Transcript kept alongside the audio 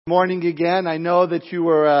Morning again. I know that you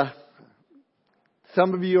were,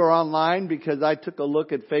 some of you are online because I took a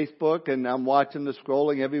look at Facebook and I'm watching the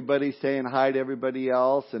scrolling, everybody saying hi to everybody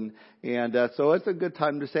else. And so it's a good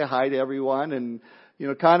time to say hi to everyone. And,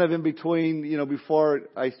 kind of in between, before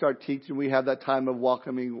I start teaching, we have that time of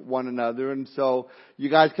welcoming one another. And so you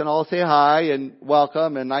guys can all say hi and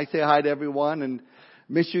welcome. And I say hi to everyone and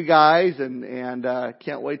miss you guys and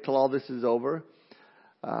can't wait till all this is over.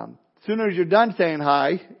 Sooner as you're done saying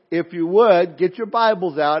hi, if you would, get your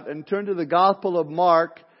Bibles out and turn to the Gospel of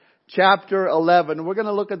Mark, chapter 11. We're going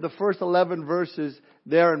to look at the first 11 verses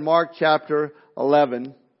there in Mark chapter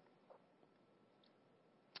 11.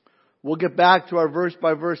 We'll get back to our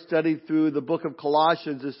verse-by-verse study through the book of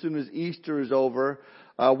Colossians as soon as Easter is over.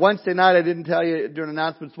 Wednesday night, I didn't tell you during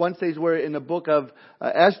announcements, Wednesdays we're in the book of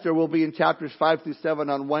Esther. We'll be in chapters 5 through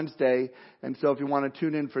 7 on Wednesday. And so if you want to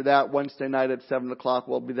tune in for that Wednesday night at 7 o'clock,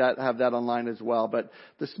 we'll have that online as well. But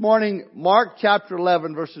this morning, Mark chapter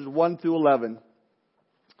 11, verses 1 through 11.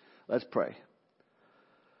 Let's pray.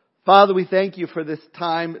 Father, we thank you for this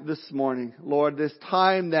time this morning. Lord, this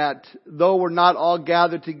time that though we're not all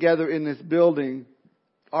gathered together in this building,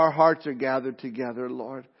 our hearts are gathered together,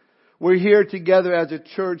 Lord. We're here together as a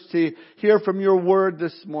church to hear from your word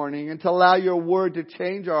this morning and to allow your word to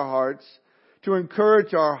change our hearts, to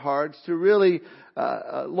encourage our hearts, to really,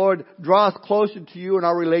 Lord, draw us closer to you in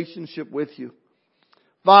our relationship with you.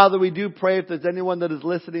 Father, we do pray if there's anyone that is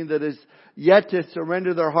listening that is yet to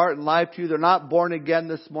surrender their heart and life to you, they're not born again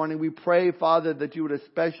this morning. We pray, Father, that you would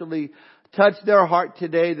especially touch their heart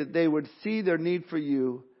today, that they would see their need for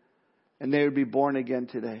you and they would be born again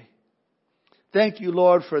today. Thank you,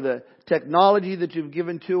 Lord, for the technology that you've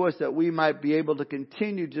given to us that we might be able to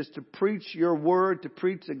continue just to preach your word, to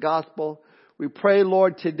preach the gospel. We pray,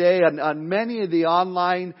 Lord, today on many of the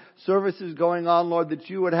online services going on, Lord, that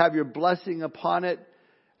you would have your blessing upon it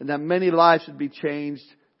and that many lives would be changed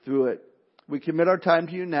through it. We commit our time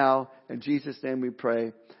to you now. In Jesus' name we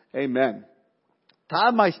pray. Amen. The time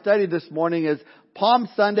of my study this morning is Palm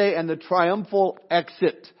Sunday and the triumphal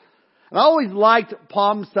exit. And I always liked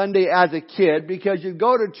Palm Sunday as a kid because you'd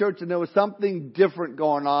go to church and there was something different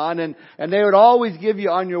going on and they would always give you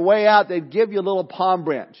on your way out, they'd give you a little palm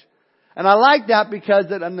branch. And I like that because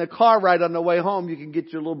on the car ride on the way home, you can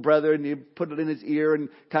get your little brother and you put it in his ear and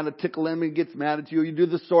kind of tickle him and he gets mad at you. You do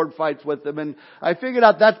the sword fights with him. And I figured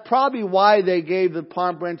out that's probably why they gave the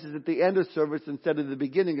palm branches at the end of service instead of the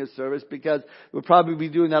beginning of service, because we'll probably be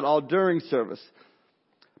doing that all during service.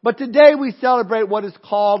 But today we celebrate what is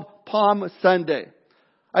called Palm Sunday.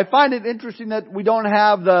 I find it interesting that we don't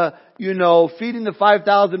have the, feeding the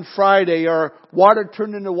 5,000 Friday or water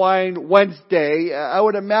turned into wine Wednesday. I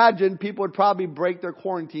would imagine people would probably break their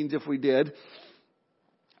quarantines if we did.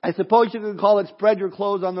 I suppose you could call it spread your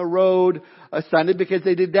clothes on the road Sunday because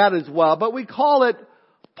they did that as well. But we call it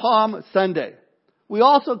Palm Sunday. We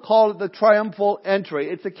also call it the triumphal entry.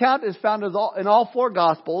 Its account is found in all four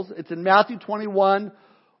Gospels. It's in Matthew 21,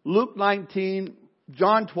 Luke 19,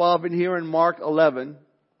 John 12, and here in Mark 11.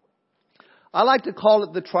 I like to call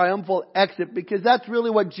it the triumphal exit because that's really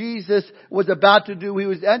what Jesus was about to do. He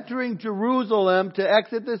was entering Jerusalem to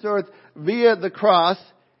exit this earth via the cross.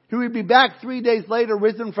 He would be back 3 days later,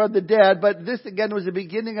 risen from the dead, but this again was the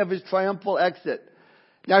beginning of his triumphal exit.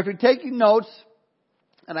 Now, if you're taking notes,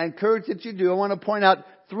 and I encourage that you do, I want to point out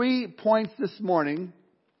 3 points this morning.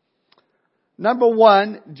 Number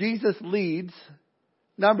 1, Jesus leads.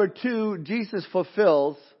 Number 2, Jesus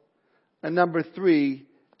fulfills. And number 3,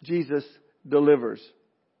 Jesus delivers.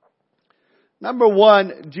 Number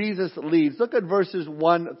 1, Jesus leads. Look at verses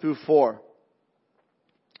 1 through 4.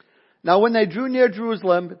 Now when they drew near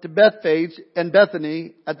Jerusalem to Bethphage and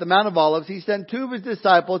Bethany at the Mount of Olives, he sent 2 of his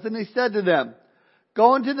disciples and he said to them,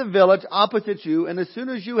 "Go into the village opposite you, and as soon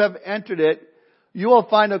as you have entered it, you will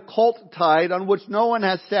find a colt tied on which no one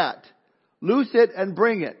has sat. Loose it and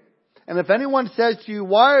bring it. And if anyone says to you,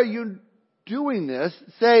 'Why are you doing this?'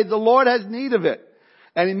 say, 'The Lord has need of it.'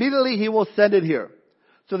 And immediately he will send it here."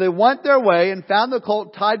 So they went their way and found the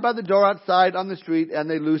colt tied by the door outside on the street, and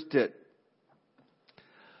they loosed it.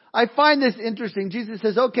 I find this interesting. Jesus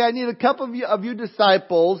says, okay, I need a couple of you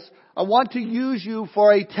disciples. I want to use you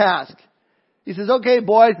for a task. He says, okay,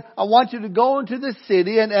 boys, I want you to go into the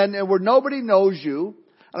city and where nobody knows you.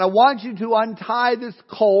 And I want you to untie this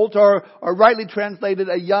colt, or rightly translated,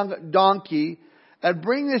 a young donkey, and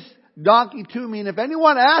bring this donkey to me. And if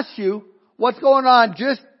anyone asks you what's going on,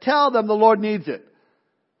 just tell them the Lord needs it.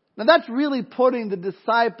 Now that's really putting the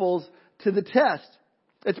disciples to the test.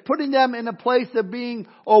 It's putting them in a place of being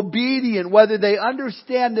obedient, whether they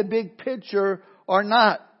understand the big picture or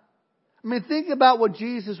not. I mean, think about what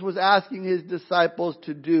Jesus was asking His disciples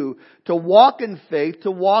to do. To walk in faith,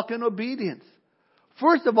 to walk in obedience.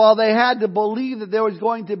 First of all, they had to believe that there was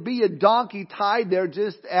going to be a donkey tied there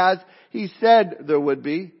just as He said there would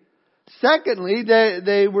be. Secondly,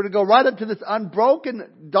 they were to go right up to this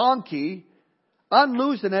unbroken donkey,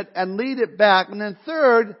 unloosen it, and lead it back. And then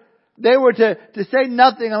third, they were to say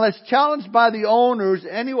nothing unless challenged by the owners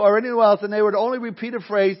or anyone else, and they would only repeat a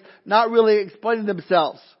phrase, not really explaining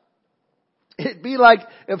themselves. It'd be like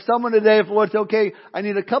if someone today, if the Lord said, okay, I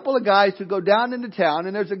need a couple of guys to go down into town,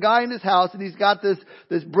 and there's a guy in his house, and he's got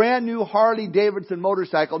this brand new Harley Davidson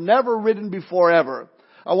motorcycle, never ridden before ever.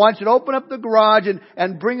 I want you to open up the garage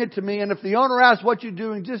and bring it to me, and if the owner asks what you're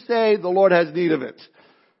doing, just say, the Lord has need of it.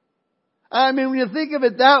 I mean, when you think of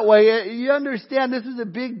it that way, you understand this is a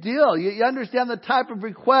big deal. You understand the type of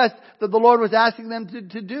request that the Lord was asking them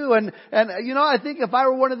to do. And I think if I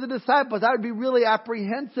were one of the disciples, I would be really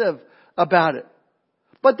apprehensive about it.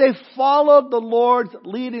 But they followed the Lord's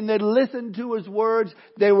leading. They listened to His words.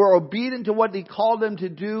 They were obedient to what He called them to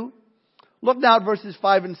do. Look now at verses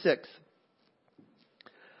 5 and 6.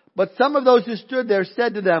 But some of those who stood there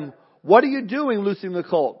said to them, what are you doing loosing the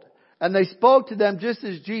colt? And they spoke to them just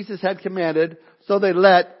as Jesus had commanded, so they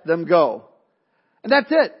let them go. And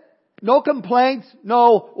that's it. No complaints.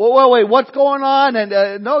 No, wait, what's going on?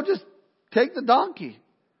 And no, just take the donkey.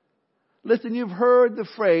 Listen, you've heard the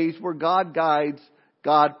phrase, where God guides,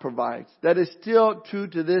 God provides. That is still true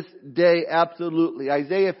to this day, absolutely.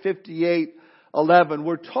 Isaiah 58:11,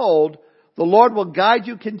 we're told, the Lord will guide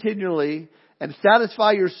you continually and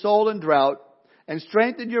satisfy your soul in drought and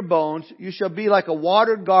strengthen your bones. You shall be like a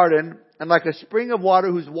watered garden and like a spring of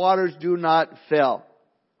water whose waters do not fail.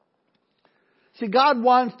 See, God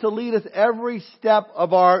wants to lead us every step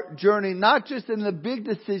of our journey, not just in the big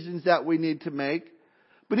decisions that we need to make,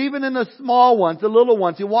 but even in the small ones, the little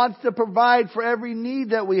ones. He wants to provide for every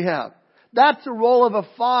need that we have. That's the role of a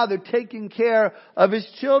father, taking care of his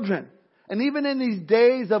children. And even in these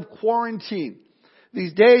days of quarantine,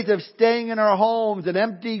 these days of staying in our homes and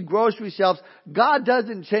empty grocery shelves, God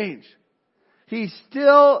doesn't change. He's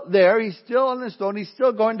still there. He's still on the throne. He's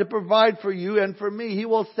still going to provide for you and for me. He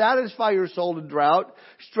will satisfy your soul in drought,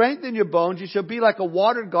 strengthen your bones. You shall be like a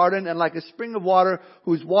watered garden and like a spring of water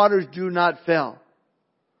whose waters do not fail.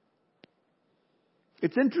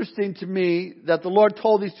 It's interesting to me that the Lord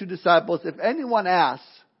told these two disciples, if anyone asks,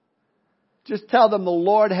 just tell them the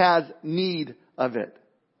Lord has need of it.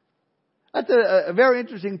 That's a very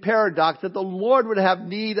interesting paradox, that the Lord would have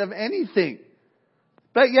need of anything.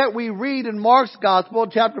 But yet we read in Mark's Gospel,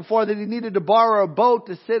 chapter 4, that He needed to borrow a boat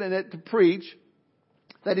to sit in it to preach,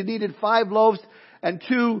 that He needed 5 loaves and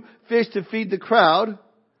 2 fish to feed the crowd.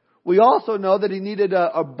 We also know that He needed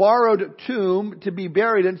a borrowed tomb to be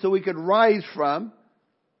buried in so He could rise from.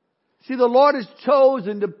 See, the Lord has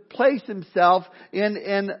chosen to place Himself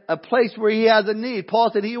in a place where He has a need.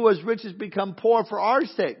 Paul said He who was rich has become poor for our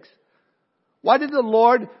sakes. Why did the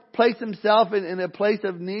Lord place Himself in a place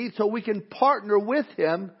of need? So we can partner with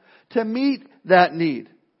Him to meet that need.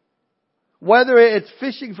 Whether it's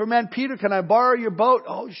fishing for men. Peter, can I borrow your boat?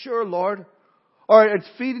 Oh, sure, Lord. Or it's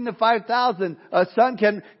feeding the 5,000. Son,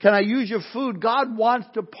 can I use your food? God wants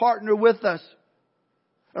to partner with us.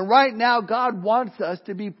 And right now, God wants us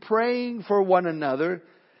to be praying for one another,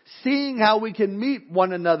 seeing how we can meet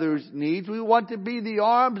one another's needs. We want to be the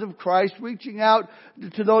arms of Christ, reaching out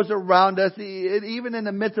to those around us, even in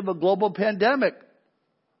the midst of a global pandemic.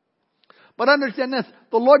 But understand this,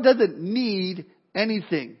 the Lord doesn't need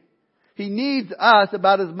anything. He needs us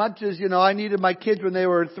about as much as, I needed my kids when they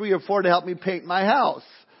were 3 or 4 to help me paint my house.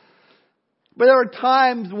 But there are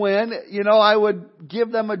times when, I would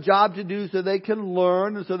give them a job to do so they can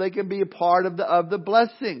learn and so they can be a part of the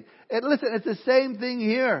blessing. And listen, it's the same thing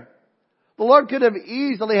here. The Lord could have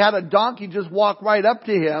easily had a donkey just walk right up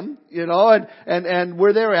to Him, and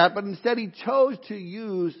where they were at, but instead He chose to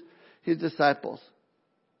use His disciples.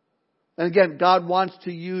 And again, God wants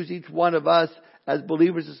to use each one of us as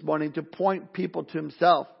believers this morning to point people to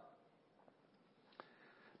Himself.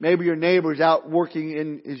 Maybe your neighbor's out working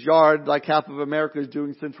in his yard like half of America is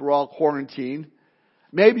doing since we're all quarantined.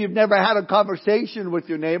 Maybe you've never had a conversation with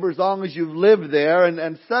your neighbor as long as you've lived there,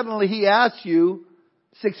 and suddenly he asks you,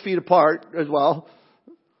 6 feet apart as well,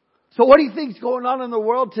 so what do you think is going on in the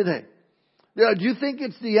world today? Do you think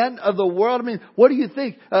it's the end of the world? I mean, what do you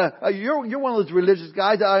think? You're one of those religious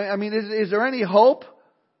guys. I mean, is there any hope?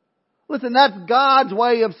 Listen, that's God's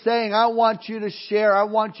way of saying, I want you to share. I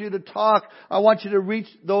want you to talk. I want you to reach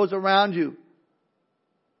those around you.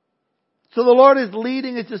 So the Lord is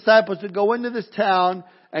leading His disciples to go into this town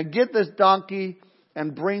and get this donkey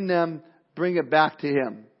and bring it back to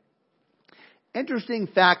Him. Interesting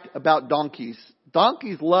fact about donkeys.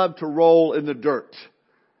 Donkeys love to roll in the dirt.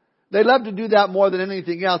 They love to do that more than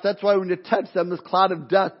anything else. That's why when you touch them, this cloud of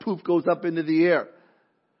dust, poof, goes up into the air.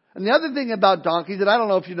 And the other thing about donkeys, and I don't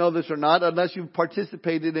know if you know this or not, unless you've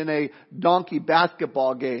participated in a donkey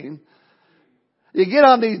basketball game, you get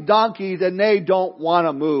on these donkeys and they don't want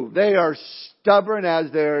to move. They are stubborn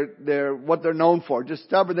as they're what they're known for. Just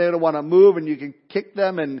stubborn. They don't want to move, and you can kick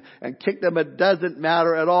them and kick them. It doesn't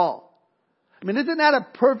matter at all. I mean, isn't that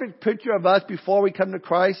a perfect picture of us before we come to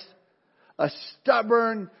Christ? A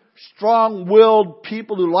stubborn, strong-willed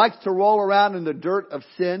people who likes to roll around in the dirt of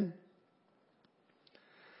sin.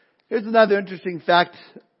 Here's another interesting fact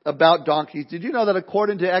about donkeys. Did you know that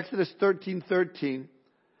according to Exodus 13:13,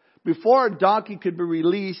 before a donkey could be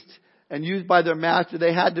released and used by their master,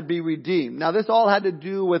 they had to be redeemed? Now, this all had to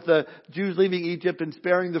do with the Jews leaving Egypt and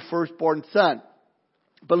sparing the firstborn son.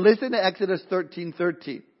 But listen to Exodus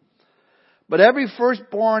 13:13. But every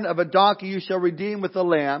firstborn of a donkey you shall redeem with a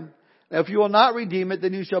lamb. And if you will not redeem it,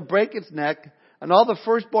 then you shall break its neck. And all the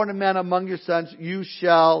firstborn of men among your sons you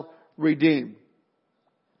shall redeem.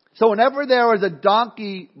 So whenever there was a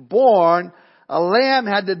donkey born, a lamb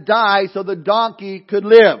had to die so the donkey could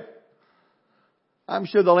live. I'm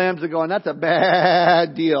sure the lambs are going, that's a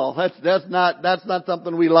bad deal. That's not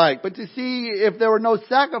something we like. But you see, if there were no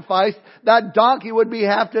sacrifice, that donkey would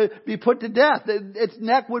have to be put to death. Its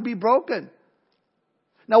neck would be broken.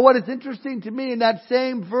 Now what is interesting to me in that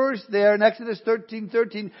same verse there in Exodus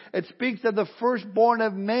 13:13, it speaks of the firstborn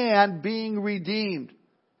of man being redeemed.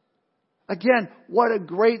 Again, what a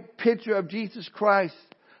great picture of Jesus Christ.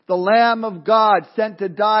 The Lamb of God sent to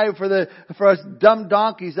die for us dumb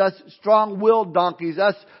donkeys, us strong-willed donkeys,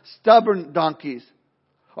 us stubborn donkeys.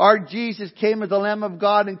 Our Jesus came as the Lamb of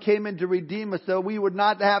God and came in to redeem us so we would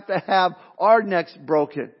not have to have our necks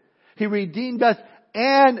broken. He redeemed us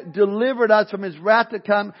and delivered us from His wrath to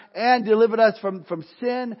come and delivered us from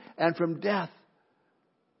sin and from death.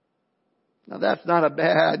 Now that's not a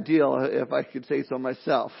bad deal, if I could say so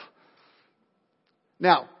myself.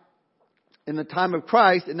 Now, in the time of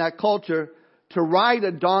Christ, in that culture, to ride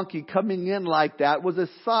a donkey coming in like that was a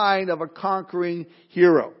sign of a conquering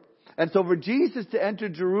hero. And so for Jesus to enter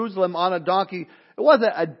Jerusalem on a donkey, it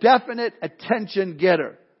wasn't a definite attention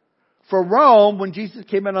getter. For Rome, when Jesus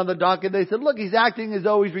came in on the donkey, they said, look, he's acting as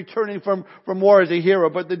though he's returning from war as a hero.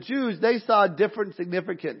 But the Jews, they saw a different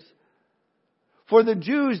significance. For the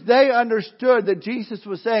Jews, they understood that Jesus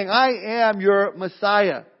was saying, I am your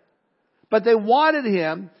Messiah. But they wanted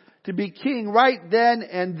Him to be king right then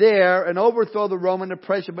and there and overthrow the Roman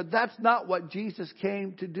oppression. But that's not what Jesus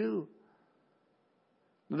came to do.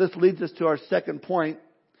 This leads us to our second point.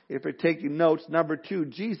 If you're taking notes, number 2,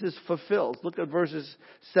 Jesus fulfills. Look at verses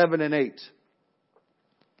 7 and 8.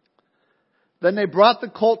 Then they brought the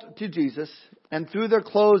colt to Jesus and threw their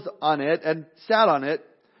clothes on it and sat on it.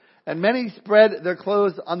 And many spread their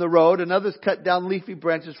clothes on the road, and others cut down leafy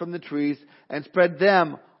branches from the trees and spread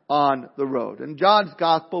them on the road. In John's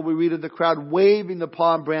Gospel, we read of the crowd waving the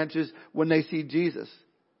palm branches when they see Jesus.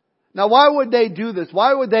 Now, why would they do this?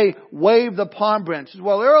 Why would they wave the palm branches?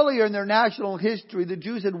 Well, earlier in their national history, the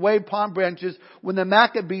Jews had waved palm branches when the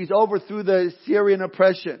Maccabees overthrew the Syrian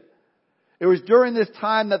oppression. It was during this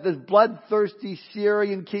time that this bloodthirsty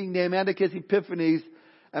Syrian king named Antiochus Epiphanes,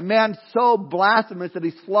 a man so blasphemous that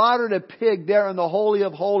he slaughtered a pig there in the Holy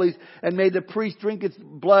of Holies and made the priest drink its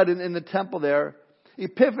blood in the temple there.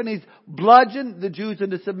 Epiphanes bludgeoned the Jews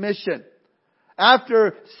into submission.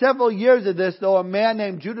 After several years of this, though, a man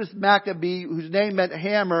named Judas Maccabee, whose name meant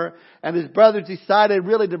hammer, and his brothers decided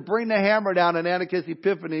really to bring the hammer down on Antiochus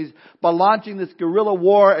Epiphanes by launching this guerrilla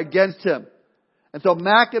war against him. And so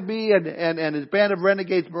Maccabee and his band of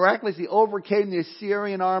renegades miraculously overcame the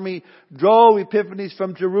Assyrian army, drove Epiphanes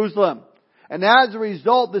from Jerusalem. And as a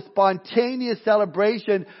result, the spontaneous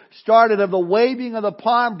celebration started of the waving of the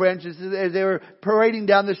palm branches as they were parading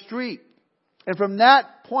down the street. And from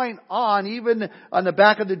that point on, even on the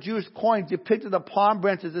back of the Jewish coins, depicted the palm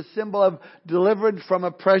branch as a symbol of deliverance from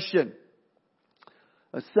oppression,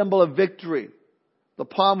 a symbol of victory. The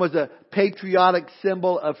palm was a patriotic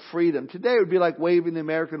symbol of freedom. Today it would be like waving the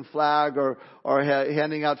American flag or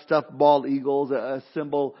handing out stuffed bald eagles, a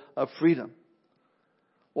symbol of freedom.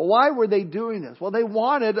 Well, why were they doing this? Well, they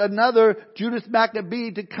wanted another Judas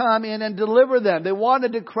Maccabee to come in and deliver them. They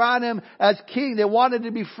wanted to crown him as king. They wanted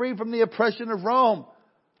to be free from the oppression of Rome.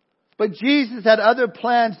 But Jesus had other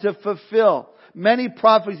plans to fulfill. Many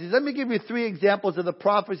prophecies. Let me give you 3 examples of the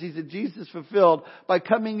prophecies that Jesus fulfilled by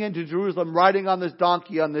coming into Jerusalem riding on this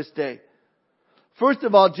donkey on this day. First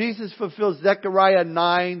of all, Jesus fulfills Zechariah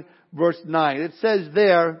 9 verse 9. It says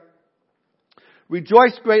there,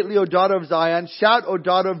 Rejoice greatly, O daughter of Zion. Shout, O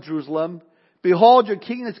daughter of Jerusalem. Behold, your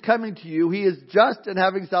king is coming to you. He is just and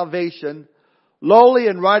having salvation, lowly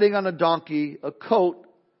and riding on a donkey, a coat,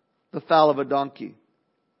 the foal of a donkey.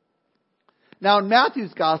 Now in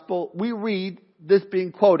Matthew's gospel, we read this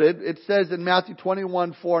being quoted. It says in Matthew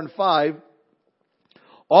 21, 4 and 5,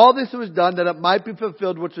 all this was done that it might be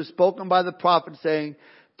fulfilled which was spoken by the prophet, saying,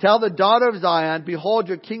 tell the daughter of Zion, behold,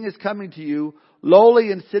 your king is coming to you,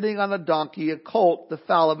 lowly and sitting on a donkey, a colt, the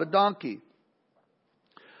foal of a donkey.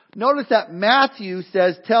 Notice that Matthew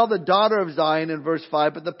says, tell the daughter of Zion in verse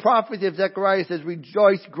 5, but the prophecy of Zechariah says,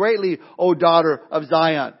 rejoice greatly, O daughter of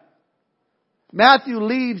Zion. Matthew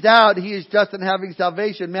leaves out, he is just and having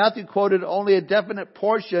salvation. Matthew quoted only a definite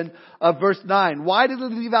portion of verse 9. Why did he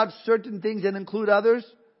leave out certain things and include others?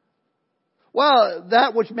 Well,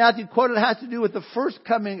 that which Matthew quoted has to do with the first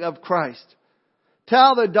coming of Christ.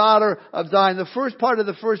 Tell the daughter of Zion. The first part of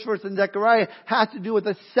the first verse in Zechariah has to do with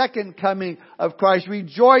the second coming of Christ.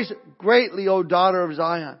 Rejoice greatly, O daughter of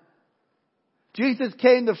Zion. Jesus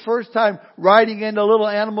came the first time riding in a little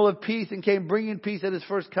animal of peace and came bringing peace at His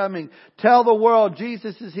first coming. Tell the world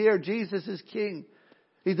Jesus is here. Jesus is King.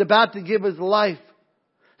 He's about to give His life.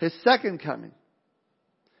 His second coming,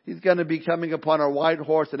 He's going to be coming upon a white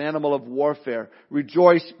horse, an animal of warfare.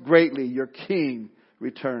 Rejoice greatly. Your King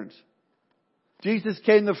returns. Jesus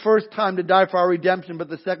came the first time to die for our redemption, but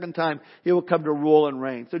the second time He will come to rule and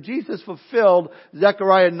reign. So Jesus fulfilled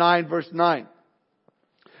Zechariah 9 verse 9.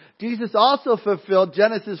 Jesus also fulfilled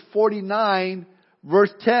Genesis 49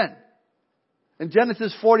 verse 10. In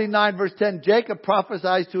Genesis 49 verse 10, Jacob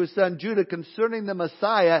prophesies to his son Judah concerning the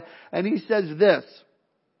Messiah, and he says this,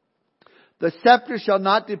 the scepter shall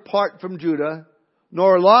not depart from Judah,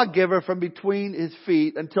 nor a lawgiver from between his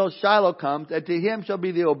feet until Shiloh comes, and to him shall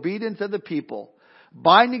be the obedience of the people.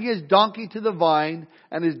 Binding his donkey to the vine,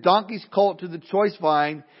 and his donkey's colt to the choice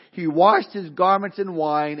vine, he washed his garments in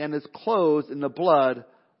wine, and his clothes in the blood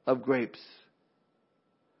of grapes.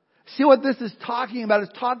 See what this is talking about?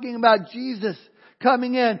 It's talking about Jesus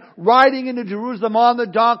coming in, riding into Jerusalem on the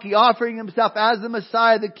donkey, offering Himself as the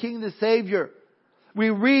Messiah, the King, the Savior. We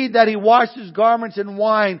read that He washed His garments in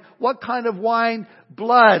wine. What kind of wine?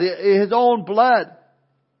 Blood. His own blood.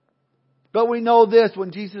 But we know this,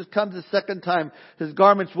 when Jesus comes the second time, His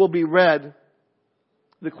garments will be red.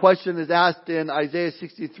 The question is asked in Isaiah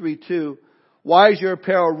 63:2. Why is your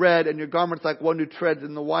apparel red and your garments like one who treads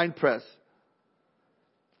in the winepress?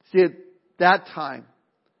 See, at that time,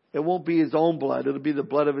 it won't be His own blood. It'll be the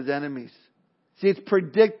blood of His enemies. See, it's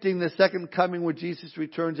predicting the second coming when Jesus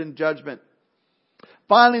returns in judgment.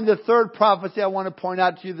 Finally, the third prophecy I want to point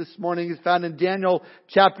out to you this morning is found in Daniel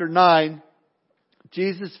chapter 9.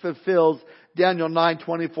 Jesus fulfills Daniel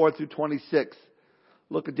 9:24 through 26.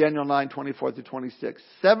 Look at Daniel 9:24 through 26.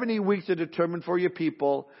 70 weeks are determined for your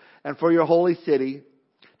people and for your holy city,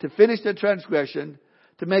 to finish the transgression,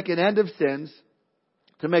 to make an end of sins,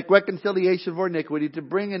 to make reconciliation for iniquity, to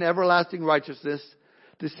bring in everlasting righteousness,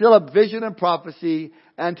 to seal up vision and prophecy,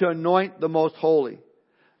 and to anoint the most holy.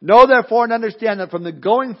 Know therefore and understand that from the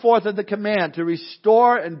going forth of the command to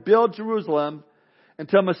restore and build Jerusalem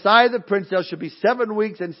until Messiah the Prince there shall be 7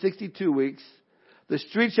 weeks and 62 weeks. The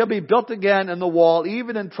street shall be built again and the wall,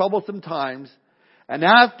 even in troublesome times. And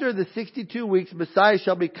after the 62 weeks, Messiah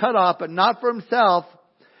shall be cut off, but not for Himself.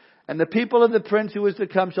 And the people of the Prince who is to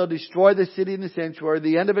come shall destroy the city and the sanctuary.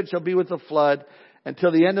 The end of it shall be with a flood.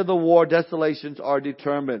 Until the end of the war, desolations are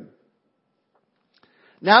determined.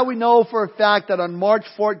 Now we know for a fact that on March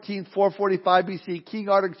 14th, 445 BC, King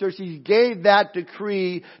Artaxerxes gave that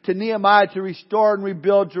decree to Nehemiah to restore and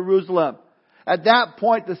rebuild Jerusalem. At that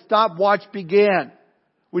point, the stopwatch began.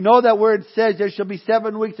 We know that where it says there shall be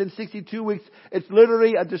 7 weeks and 62 weeks, it's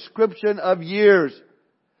literally a description of years.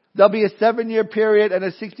 There'll be a 7-year period and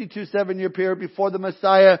a 62 7-year period before the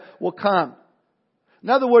Messiah will come. In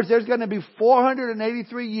other words, there's going to be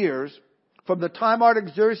 483 years from the time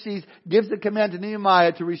Artaxerxes gives the command to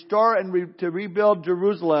Nehemiah to restore and to rebuild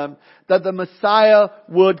Jerusalem, that the Messiah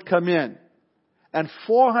would come in. And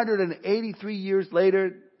 483 years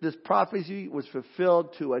later, this prophecy was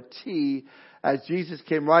fulfilled to a T as Jesus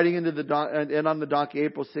came riding into on the donkey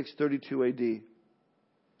April 6, 32 AD.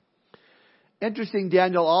 Interesting,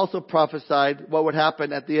 Daniel also prophesied what would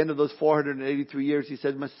happen at the end of those 483 years. He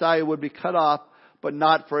said Messiah would be cut off, but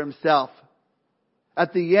not for Himself.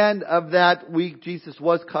 At the end of that week, Jesus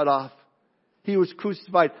was cut off. He was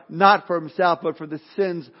crucified, not for Himself, but for the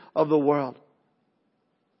sins of the world.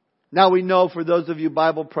 Now we know, for those of you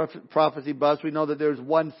Bible prophecy buffs, we know that there's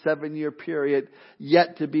one 7-year period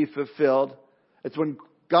yet to be fulfilled. It's when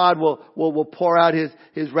God will pour out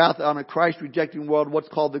His wrath on a Christ-rejecting world, what's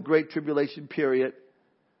called the Great Tribulation period.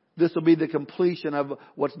 This will be the completion of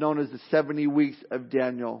what's known as the 70 weeks of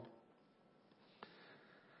Daniel.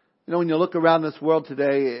 You know, when you look around this world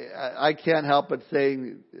today, I can't help but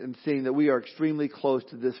seeing that we are extremely close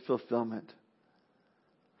to this fulfillment.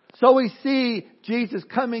 So we see Jesus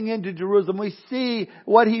coming into Jerusalem. We see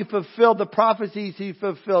what He fulfilled, the prophecies He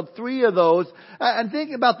fulfilled. 3 of those. And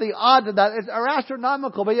think about the odds of that. Are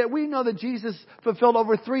astronomical, but yet we know that Jesus fulfilled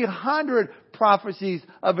over 300 prophecies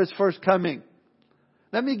of His first coming.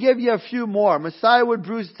 Let me give you a few more. Messiah would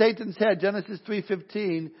bruise Satan's head, Genesis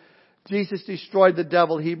 3:15. Jesus destroyed the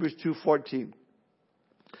devil, Hebrews 2:14.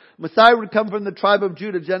 Messiah would come from the tribe of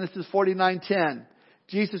Judah, Genesis 49:10.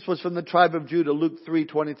 Jesus was from the tribe of Judah, Luke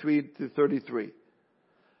 3:23-33.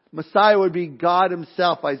 Messiah would be God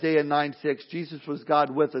Himself, Isaiah 9:6. Jesus was God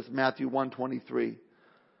with us, Matthew 1:23.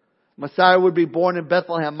 Messiah would be born in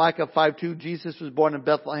Bethlehem, Micah 5:2. Jesus was born in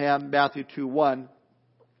Bethlehem, Matthew 2:1.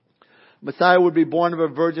 Messiah would be born of a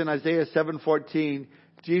virgin, Isaiah 7:14.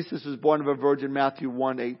 Jesus was born of a virgin, Matthew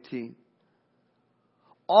 1:18.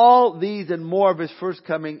 All these and more of His first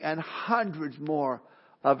coming, and hundreds more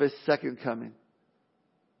of His second coming.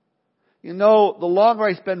 You know, the longer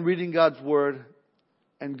I spend reading God's Word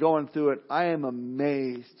and going through it, I am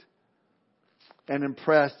amazed and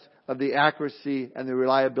impressed of the accuracy and the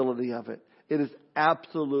reliability of it. It is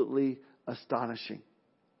absolutely astonishing.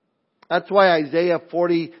 That's why Isaiah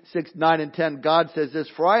 46:9-10, God says this,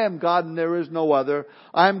 "For I am God and there is no other.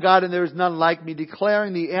 I am God and there is none like me,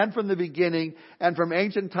 declaring the end from the beginning and from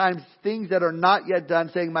ancient times things that are not yet done,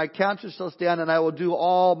 saying, my counsel shall stand and I will do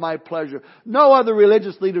all my pleasure." No other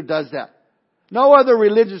religious leader does that. No other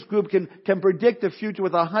religious group can predict the future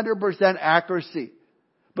with 100% accuracy.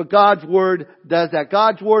 But God's Word does that.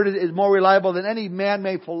 God's Word is more reliable than any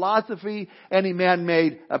man-made philosophy, any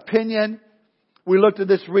man-made opinion. We looked at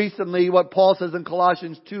this recently, what Paul says in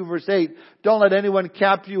Colossians 2 verse 8. Don't let anyone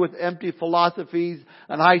capture you with empty philosophies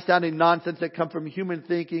and high-sounding nonsense that come from human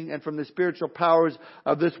thinking and from the spiritual powers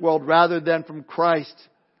of this world rather than from Christ.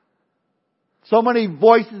 So many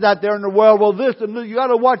voices out there in the world, well this and you got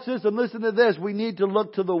to watch this and listen to this. We need to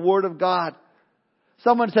look to the Word of God.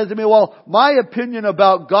 Someone says to me, well, my opinion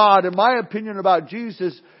about God and my opinion about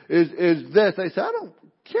Jesus is this. I say, I don't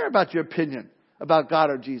care about your opinion about God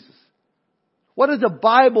or Jesus. What does the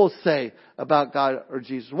Bible say about God or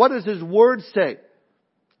Jesus? What does His Word say?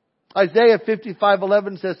 Isaiah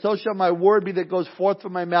 55:11 says, "So shall my word be that goes forth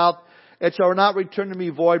from my mouth. It shall not return to me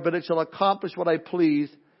void, but it shall accomplish what I please,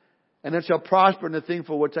 and it shall prosper in the thing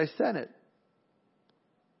for which I sent it."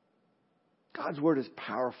 God's Word is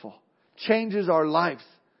powerful. Changes our lives.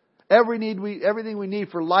 Everything we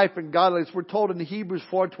need for life and godliness. We're told in Hebrews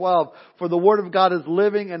 4:12, "For the Word of God is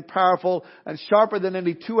living and powerful and sharper than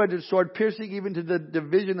any two-edged sword, piercing even to the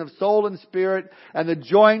division of soul and spirit and the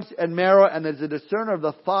joints and marrow, and is a discerner of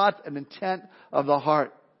the thoughts and intent of the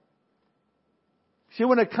heart." See,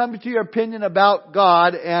 when it comes to your opinion about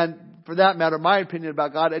God, and for that matter, my opinion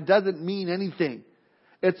about God, it doesn't mean anything.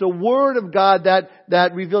 It's a Word of God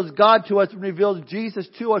that reveals God to us and reveals Jesus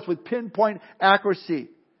to us with pinpoint accuracy.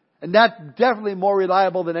 And that's definitely more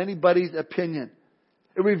reliable than anybody's opinion.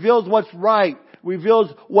 It reveals what's right,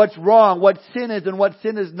 reveals what's wrong, what sin is and what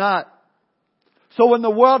sin is not. So when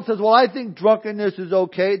the world says, well, I think drunkenness is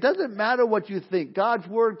okay, it doesn't matter what you think. God's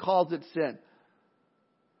Word calls it sin.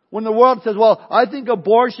 When the world says, well, I think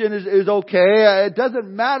abortion is okay, it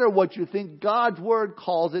doesn't matter what you think. God's Word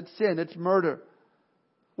calls it sin. It's murder.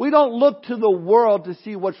 We don't look to the world to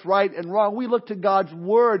see what's right and wrong. We look to God's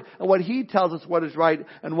Word and what He tells us what is right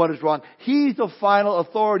and what is wrong. He's the final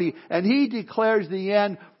authority, and He declares the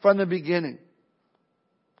end from the beginning.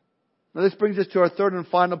 Now this brings us to our third and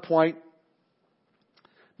final point.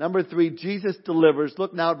 Number 3, Jesus delivers.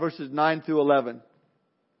 Look now at verses 9-11.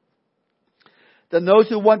 "Then those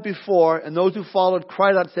who went before and those who followed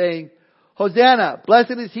cried out, saying, Hosanna!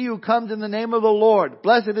 Blessed is He who comes in the name of the Lord.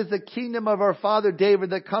 Blessed is the kingdom of our father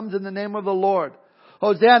David that comes in the name of the Lord.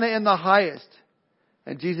 Hosanna in the highest."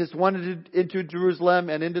 And Jesus went into Jerusalem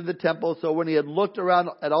and into the temple. So when He had looked around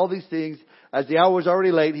at all these things, as the hour was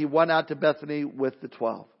already late, He went out to Bethany with the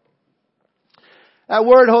 12. That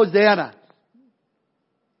word Hosanna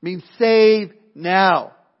means save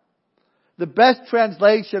now. The best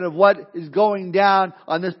translation of what is going down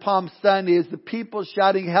on this Palm Sunday is the people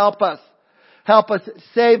shouting, "Help us. Help us,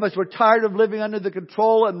 save us. We're tired of living under the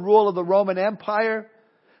control and rule of the Roman Empire.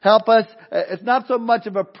 Help us." It's not so much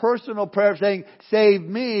of a personal prayer saying, "Save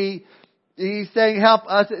me." He's saying, "Help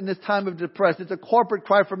us in this time of distress." It's a corporate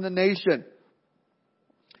cry from the nation.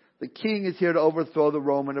 The King is here to overthrow the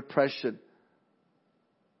Roman oppression.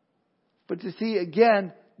 But you see,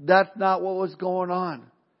 again, that's not what was going on.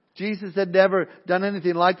 Jesus had never done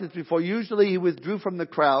anything like this before. Usually he withdrew from the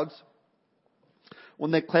crowds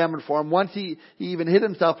when they clamored for him. Once he even hid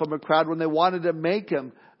himself from a crowd when they wanted to make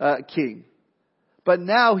him king. But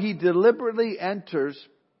now he deliberately enters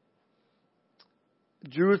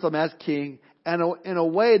Jerusalem as king, and in a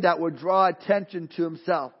way that would draw attention to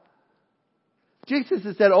himself. Jesus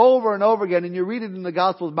has said over and over again, and you read it in the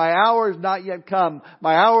Gospels, my hour is not yet come.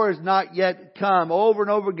 My hour is not yet come. Over and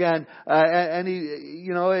over again. And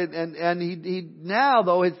he now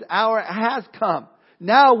though his hour has come.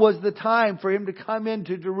 Now was the time for him to come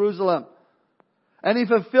into Jerusalem. And he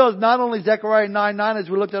fulfills not only Zechariah 9:9 as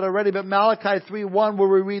we looked at already, but Malachi 3:1 where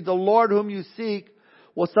we read, the Lord whom you seek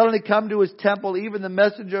will suddenly come to his temple, even the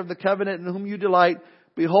messenger of the covenant in whom you delight.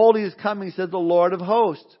 Behold, he is coming, says the Lord of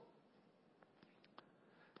hosts.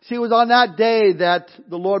 See, it was on that day that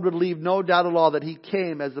the Lord would leave no doubt at all that he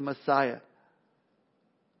came as the Messiah.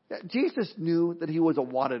 Jesus knew that he was a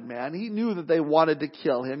wanted man. He knew that they wanted to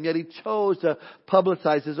kill him, yet he chose to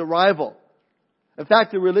publicize his arrival. In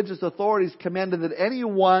fact, the religious authorities commanded that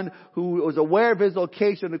anyone who was aware of his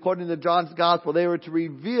location, according to John's Gospel, they were to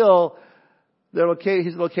reveal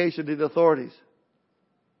his location to the authorities.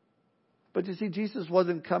 But you see, Jesus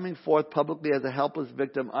wasn't coming forth publicly as a helpless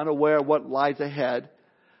victim, unaware of what lies ahead.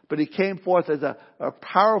 But he came forth as a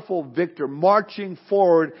powerful victor, marching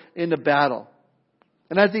forward into battle.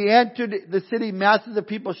 And as he entered the city, masses of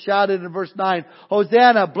people shouted in verse 9,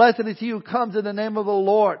 Hosanna, blessed is he who comes in the name of the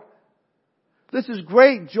Lord. This is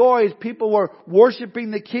great joy as people were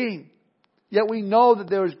worshiping the King. Yet we know that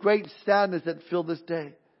there was great sadness that filled this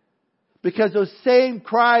day. Because those same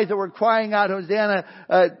cries that were crying out, Hosanna,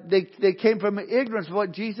 they came from ignorance of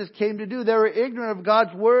what Jesus came to do. They were ignorant of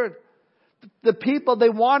God's Word. The people, they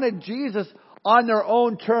wanted Jesus on their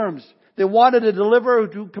own terms. They wanted a deliverer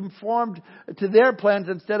who conformed to their plans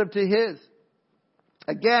instead of to his.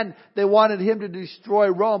 Again, they wanted him to destroy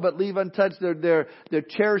Rome, but leave untouched their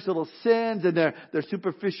cherished little sins and their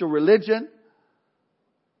superficial religion.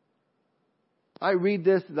 I read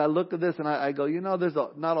this and I look at this and I go, there's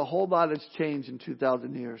not a whole lot that's changed in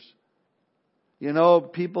 2,000 years.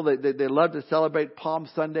 People, they love to celebrate Palm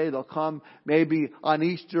Sunday. They'll come maybe on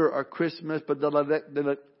Easter or Christmas, but they'll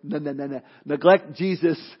neglect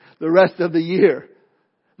Jesus the rest of the year.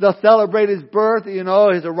 They'll celebrate his birth,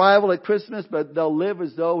 his arrival at Christmas, but they'll live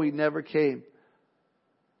as though he never came.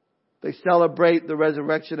 They celebrate the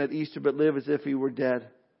resurrection at Easter, but live as if he were dead.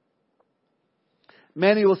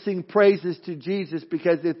 Many will sing praises to Jesus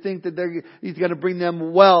because they think that he's going to bring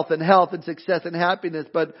them wealth and health and success and happiness.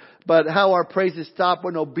 But how our praises stop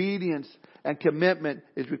when obedience and commitment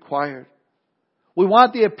is required. We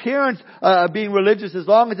want the appearance of being religious as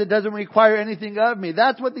long as it doesn't require anything of me.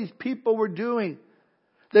 That's what these people were doing.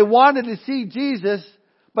 They wanted to see Jesus,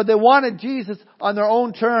 but they wanted Jesus on their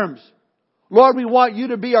own terms. Lord, we want you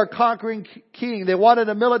to be our conquering king. They wanted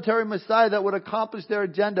a military Messiah that would accomplish their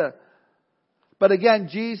agenda. But again,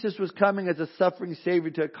 Jesus was coming as a suffering Savior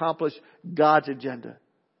to accomplish God's agenda.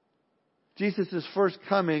 Jesus' first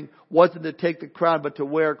coming wasn't to take the crown, but to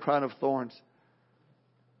wear a crown of thorns.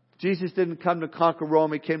 Jesus didn't come to conquer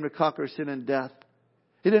Rome. He came to conquer sin and death.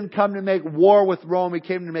 He didn't come to make war with Rome. He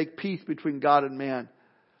came to make peace between God and man.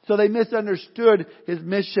 So they misunderstood his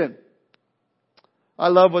mission. I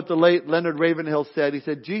love what the late Leonard Ravenhill said. He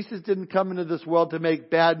said, Jesus didn't come into this world to make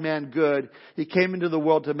bad men good. He came into the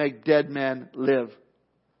world to make dead men live.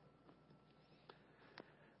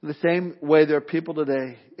 In the same way, there are people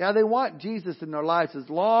today. Yeah, they want Jesus in their lives as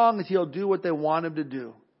long as he'll do what they want him to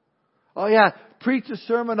do. Oh yeah, preach a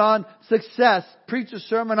sermon on success. Preach a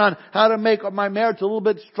sermon on how to make my marriage a little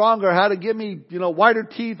bit stronger. How to give me, whiter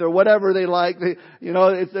teeth or whatever they like.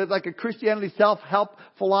 It's like a Christianity self-help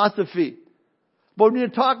philosophy. But when you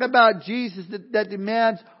talk about Jesus that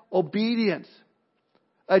demands obedience,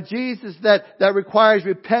 a Jesus that requires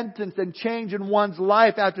repentance and change in one's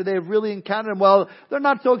life after they have really encountered him, well, they're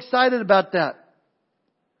not so excited about that.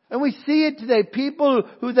 And we see it today. People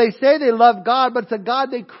who they say they love God, but it's a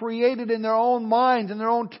God they created in their own minds, in their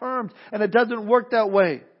own terms, and it doesn't work that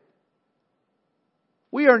way.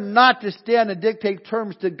 We are not to stand and dictate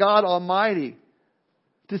terms to God Almighty.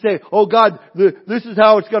 To say, oh God, this is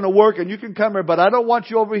how it's going to work, and you can come here, but I don't want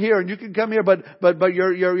you over here, and you can come here, but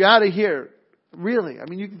you're out of here. Really? I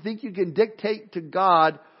mean, you think you can dictate to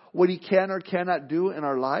God what He can or cannot do in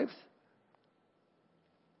our lives?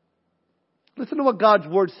 Listen to what God's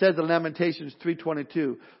Word says in Lamentations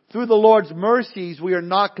 3:22. Through the Lord's mercies we are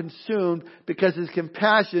not consumed, because His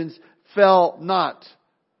compassions fail not.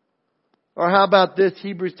 Or how about this,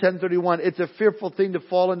 Hebrews 10:31? It's a fearful thing to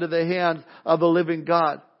fall into the hands of the living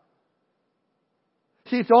God.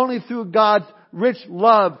 See, it's only through God's rich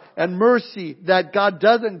love and mercy that God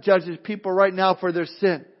doesn't judge His people right now for their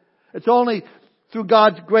sin. It's only through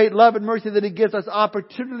God's great love and mercy that He gives us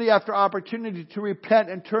opportunity after opportunity to repent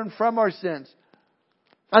and turn from our sins.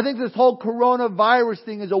 I think this whole coronavirus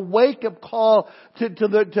thing is a wake-up call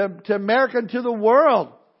to America and to the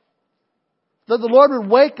world. That the Lord would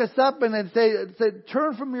wake us up and say,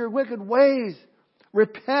 turn from your wicked ways.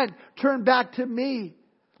 Repent. Turn back to me.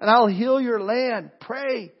 And I'll heal your land.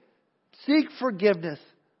 Pray. Seek forgiveness.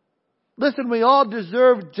 Listen, we all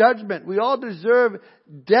deserve judgment. We all deserve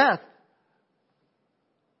death.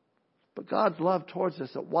 But God's love towards us,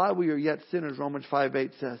 that while we are yet sinners, Romans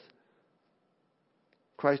 5:8 says,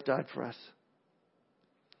 Christ died for us.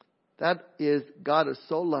 That is, God is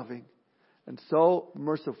so loving and so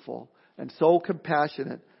merciful and so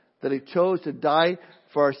compassionate that He chose to die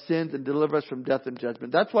for our sins and deliver us from death and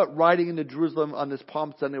judgment. That's what riding into Jerusalem on this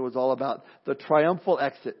Palm Sunday was all about. The triumphal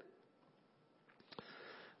exit.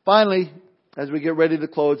 Finally, as we get ready to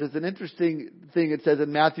close, it's an interesting thing it says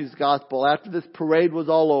in Matthew's Gospel. After this parade was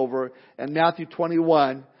all over, in Matthew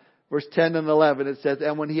 21, verse 10 and 11, it says,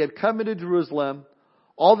 And when He had come into Jerusalem,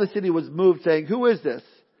 all the city was moved, saying, Who is this?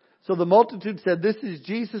 So the multitude said, This is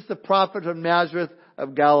Jesus the prophet from Nazareth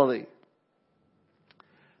of Galilee.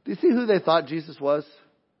 Do you see who they thought Jesus was?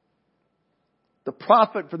 The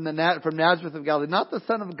prophet from Nazareth of Galilee. Not the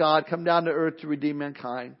Son of God come down to earth to redeem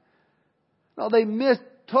mankind. No, they missed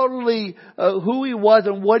totally who He was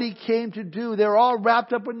and what He came to do. They're all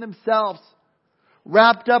wrapped up in themselves.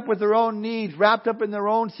 Wrapped up with their own needs. Wrapped up in their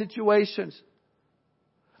own situations.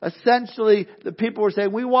 Essentially, the people were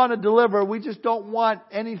saying, we want to deliver. We just don't want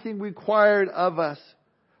anything required of us.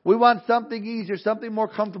 We want something easier, something more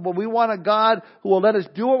comfortable. We want a God who will let us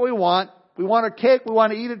do what we want. We want our cake. We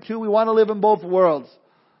want to eat it too. We want to live in both worlds.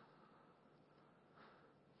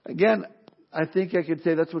 Again, I think I could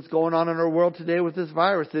say that's what's going on in our world today with this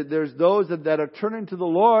virus. There's those that are turning to the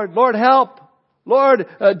Lord. Lord, help. Lord,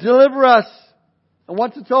 deliver us. And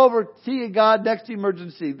once it's over, see you, God, next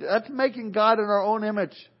emergency. That's making God in our own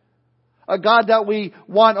image. A God that we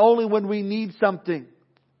want only when we need something.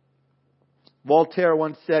 Voltaire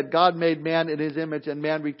once said, God made man in His image and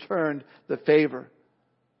man returned the favor.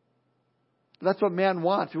 That's what man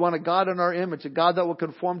wants. We want a God in our image, a God that will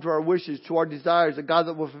conform to our wishes, to our desires, a God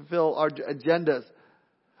that will fulfill our agendas.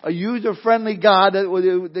 A user-friendly God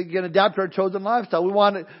that can adapt to our chosen lifestyle. We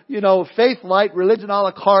want, faith light, religion a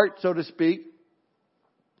la carte, so to speak.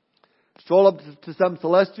 Stroll up to some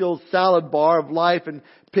celestial salad bar of life and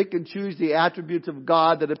pick and choose the attributes of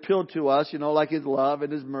God that appeal to us, like His love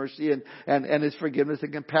and His mercy and His forgiveness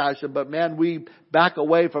and compassion. But man, we back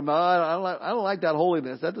away from, I don't like that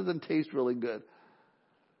holiness. That doesn't taste really good.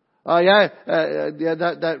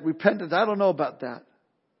 That repentance, I don't know about that.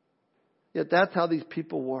 Yet that's how these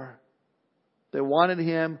people were. They wanted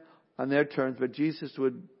Him on their terms, but Jesus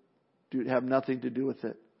would have nothing to do with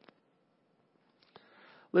it.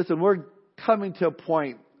 Listen, we're coming to a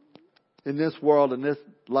point in this world, in this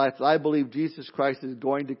life, that I believe Jesus Christ is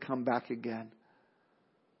going to come back again.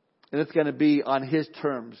 And it's going to be on His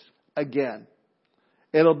terms again.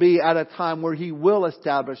 It'll be at a time where He will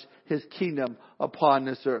establish His kingdom upon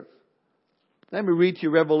this earth. Let me read to you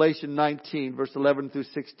Revelation 19, verse 11 through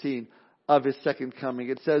 16 of His second coming.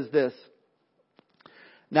 It says this,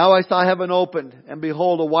 Now I saw heaven opened, and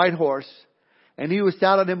behold, a white horse, and He who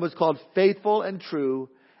sat on him was called Faithful and True,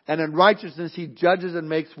 and in righteousness He judges and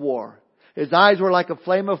makes war. His eyes were like a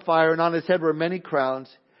flame of fire, and on His head were many crowns.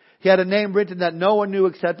 He had a name written that no one knew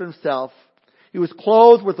except Himself. He was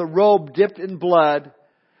clothed with a robe dipped in blood,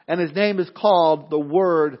 and His name is called the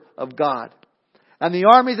Word of God. And the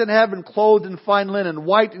armies in heaven, clothed in fine linen,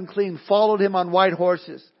 white and clean, followed Him on white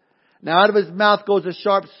horses. Now out of His mouth goes a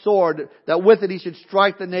sharp sword, that with it He should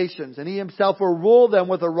strike the nations. And He Himself will rule them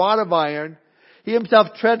with a rod of iron. He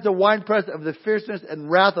Himself treads the winepress of the fierceness and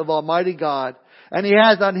wrath of Almighty God. And He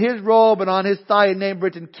has on His robe and on His thigh a name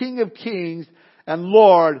written, King of Kings and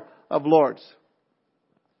Lord of Lords.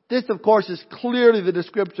 This, of course, is clearly the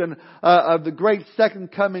description of the great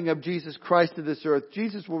second coming of Jesus Christ to this earth.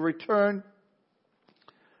 Jesus will return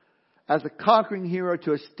as a conquering hero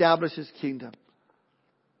to establish His kingdom.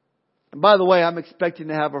 And by the way, I'm expecting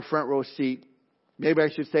to have a front row seat. Maybe I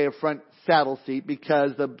should say a front saddle seat,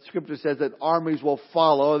 because the scripture says that armies will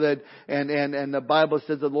follow, that and the Bible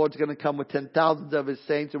says the Lord's going to come with 10,000s of His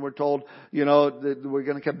saints, and we're told, that we're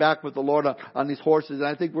going to come back with the Lord on these horses, and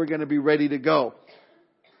I think we're going to be ready to go.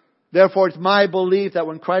 Therefore, it's my belief that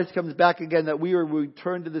when Christ comes back again, that we will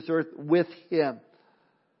return to this earth with Him.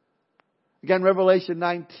 Again, Revelation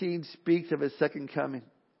 19 speaks of His second coming.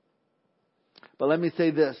 But let me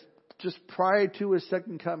say this. just prior to His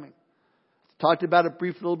second coming. Talked about it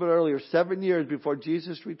briefly a little bit earlier. 7 years before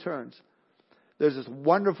Jesus returns, there's this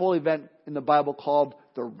wonderful event in the Bible called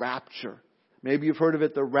the rapture. Maybe you've heard of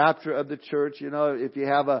it, the rapture of the church. You know, if you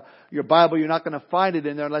have your Bible, you're not going to find it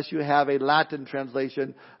in there unless you have a Latin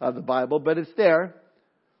translation of the Bible, but it's there.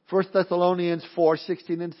 1 Thessalonians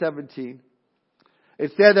 4:16 and 17.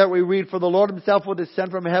 It said that we read, "For the Lord Himself will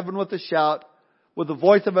descend from heaven with a shout, with the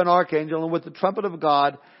voice of an archangel, and with the trumpet of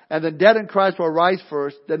God, and the dead in Christ will rise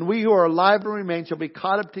first. Then we who are alive and remain shall be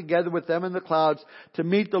caught up together with them in the clouds to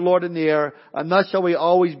meet the Lord in the air, and thus shall we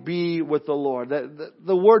always be with the Lord."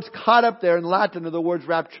 The words caught up there in Latin are the words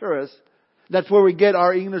rapturus. That's where we get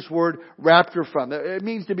our English word rapture from. It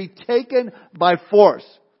means to be taken by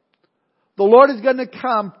force. The Lord is going to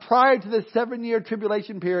come prior to the 7-year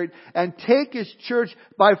tribulation period and take His church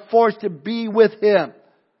by force to be with Him.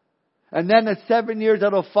 And then the 7 years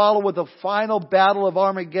that will follow with the final battle of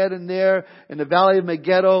Armageddon there in the valley of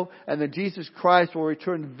Megiddo. And then Jesus Christ will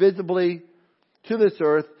return visibly to this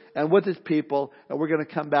earth and with His people. And we're going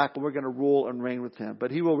to come back and we're going to rule and reign with Him.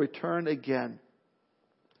 But He will return again.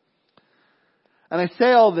 And I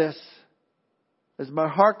say all this as my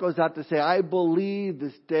heart goes out to say, I believe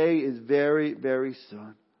this day is very, very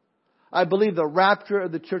soon. I believe the rapture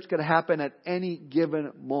of the church could happen at any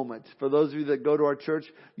given moment. For those of you that go to our church,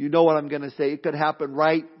 you know what I'm going to say. It could happen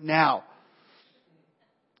right now.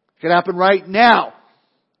 It could happen right now.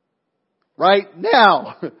 Right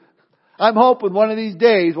now. I'm hoping one of these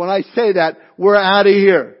days when I say that, we're out of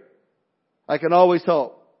here. I can always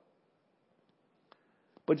hope.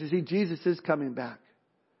 But you see, Jesus is coming back.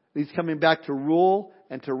 He's coming back to rule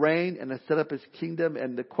and to reign and to set up His kingdom.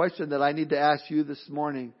 And the question that I need to ask you this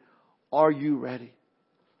morning, are you ready?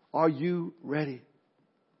 Are you ready?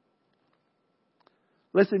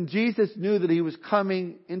 Listen, Jesus knew that He was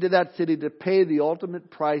coming into that city to pay the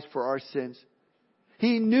ultimate price for our sins.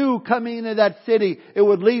 He knew coming into that city, it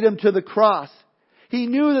would lead Him to the cross. He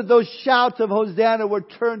knew that those shouts of Hosanna would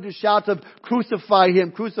turn to shouts of crucify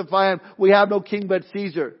Him, crucify Him. We have no king but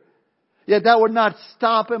Caesar. Yet that would not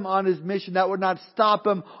stop Him on His mission. That would not stop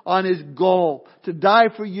Him on His goal to die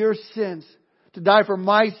for your sins. To die for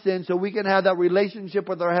my sins so we can have that relationship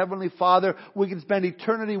with our Heavenly Father. We can spend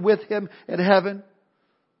eternity with Him in heaven.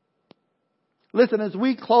 Listen, as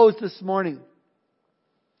we close this morning,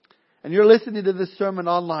 and you're listening to this sermon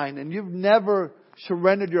online, and you've never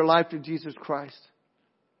surrendered your life to Jesus Christ.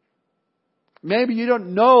 Maybe you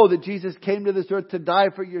don't know that Jesus came to this earth to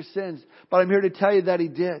die for your sins, but I'm here to tell you that He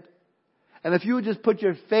did. And if you would just put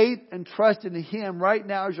your faith and trust in Him right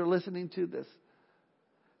now as you're listening to this,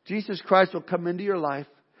 Jesus Christ will come into your life.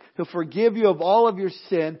 He'll forgive you of all of your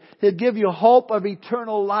sin. He'll give you hope of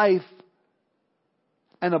eternal life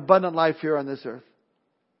and abundant life here on this earth.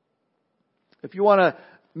 If you want to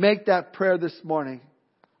make that prayer this morning,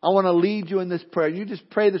 I want to lead you in this prayer. You just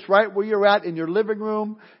pray this right where you're at, in your living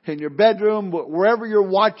room, in your bedroom, wherever you're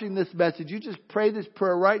watching this message. You just pray this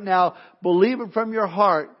prayer right now. Believe it from your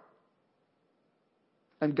heart.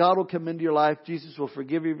 And God will come into your life. Jesus will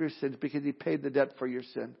forgive you of your sins because He paid the debt for your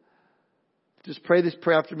sin. Just pray this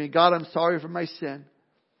prayer after me. God, I'm sorry for my sin.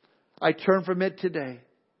 I turn from it today.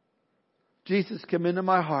 Jesus, come into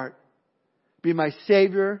my heart. Be my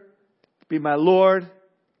Savior. Be my Lord.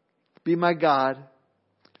 Be my God.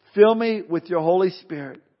 Fill me with your Holy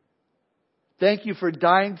Spirit. Thank you for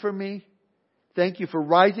dying for me. Thank you for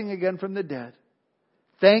rising again from the dead.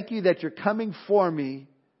 Thank you that you're coming for me.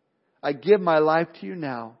 I give my life to you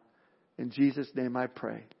now. In Jesus' name I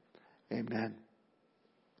pray. Amen.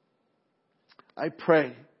 I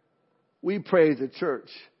pray, we pray as a church,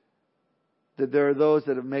 that there are those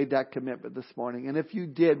that have made that commitment this morning. And if you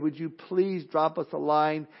did, would you please drop us a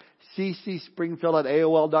line,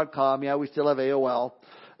 ccspringfield@aol.com. Yeah, we still have AOL.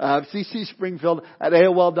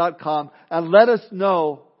 ccspringfield@aol.com. And let us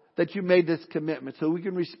know that you made this commitment so we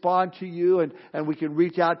can respond to you and we can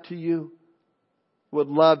reach out to you. Would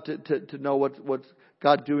love to know what's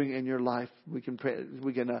God doing in your life. We can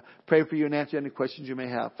pray for you and answer any questions you may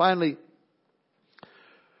have. Finally,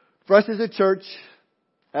 for us as a church,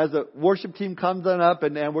 as a worship team comes on up,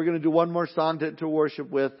 and we're going to do one more song to worship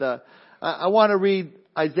with. I want to read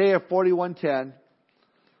Isaiah 41:10.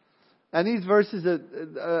 And these verses,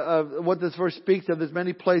 what this verse speaks of, there's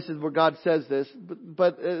many places where God says this,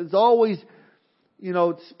 but it's always,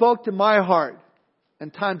 spoke to my heart in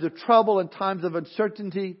times of trouble and times of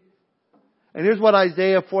uncertainty. And here's what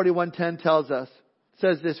Isaiah 41:10 tells us. It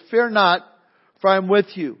says this, "Fear not, for I am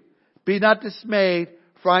with you. Be not dismayed,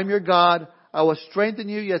 for I am your God. I will strengthen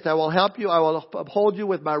you. Yes, I will help you. I will uphold you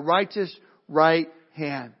with my righteous right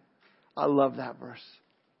hand." I love that verse.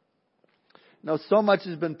 So much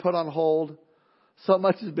has been put on hold. So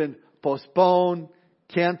much has been postponed,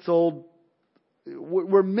 canceled.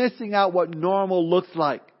 We're missing out what normal looks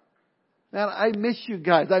like. Man, I miss you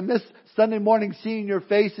guys. I miss Sunday morning seeing your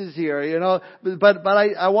faces here, But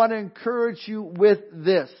I want to encourage you with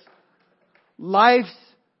this. Lives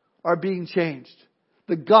are being changed.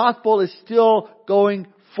 The gospel is still going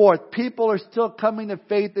forth. People are still coming to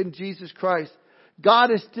faith in Jesus Christ.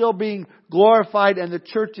 God is still being glorified and the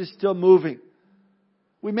church is still moving.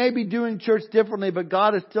 We may be doing church differently, but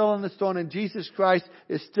God is still on the throne and Jesus Christ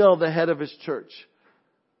is still the head of His church.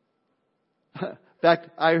 In fact,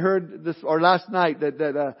 I heard last night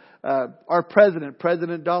that our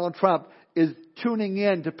President Donald Trump, is tuning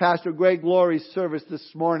in to Pastor Greg Laurie's service this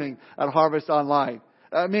morning at Harvest Online.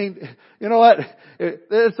 I mean, you know what?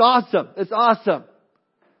 It's awesome. It's awesome.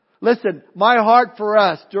 Listen, my heart for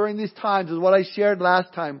us during these times is what I shared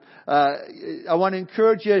last time. I want to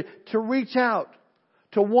encourage you to reach out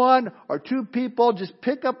to one or two people. Just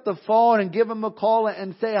pick up the phone and give them a call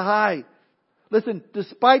and say hi. Listen,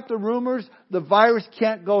 despite the rumors, the virus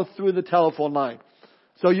can't go through the telephone line.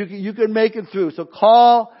 So you can make it through. So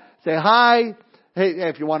call, say hi. Hey,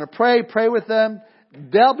 if you want to pray with them.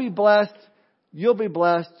 They'll be blessed. You'll be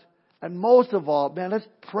blessed. And most of all, man, let's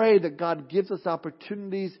pray that God gives us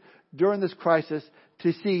opportunities during this crisis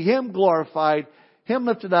to see Him glorified, Him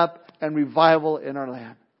lifted up, and revival in our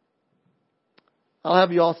land. I'll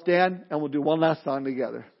have you all stand and we'll do one last song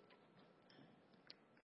together.